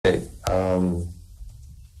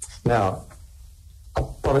Now,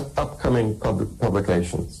 upcoming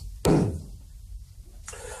publications.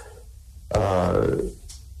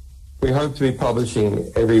 We hope to be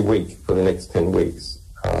publishing every week for the next 10 weeks.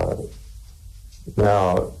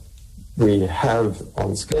 Now, we have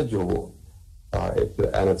on schedule,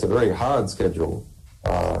 and it's a very hard schedule,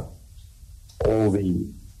 all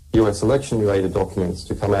the US election-related documents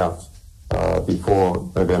to come out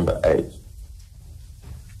before November 8th.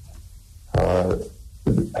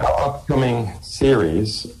 Our upcoming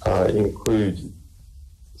series include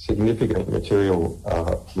significant material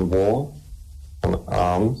on war, on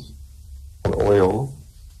arms, on oil,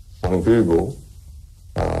 on Google,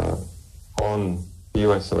 on the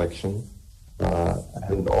US election,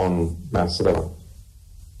 and on mass surveillance.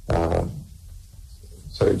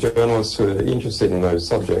 So journalists who are interested in those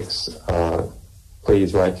subjects,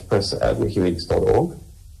 please write to press@wikileaks.org.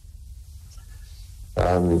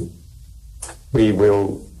 We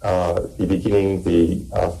will be beginning the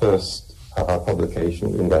first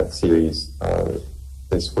publication in that series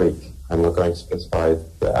this week. I'm not going to specify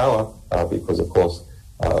the hour because, of course,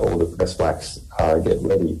 all the press whacks get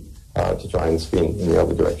ready to try and spin in the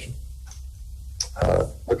other direction.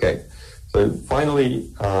 Okay, so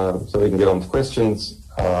finally, so we can get on to questions,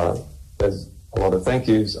 there's a lot of thank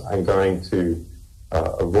yous. I'm going to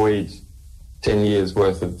avoid 10 years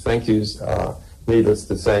worth of thank yous. Needless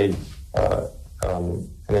to say,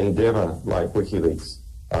 an endeavor like WikiLeaks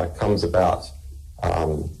comes about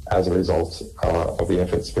as a result of the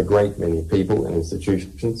efforts of a great many people and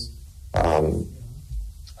institutions, common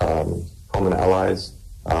allies,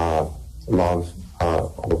 love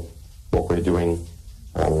of what we're doing,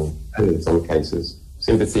 and in some cases,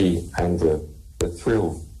 sympathy and the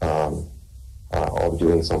thrill of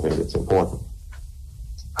doing something that's important.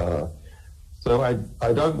 So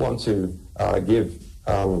I don't want to give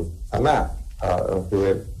a map of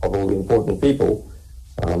all the important people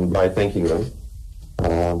by thanking them,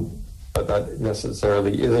 but that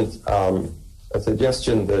necessarily isn't a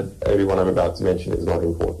suggestion that everyone I'm about to mention is not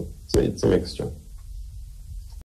important. So it's a mixture.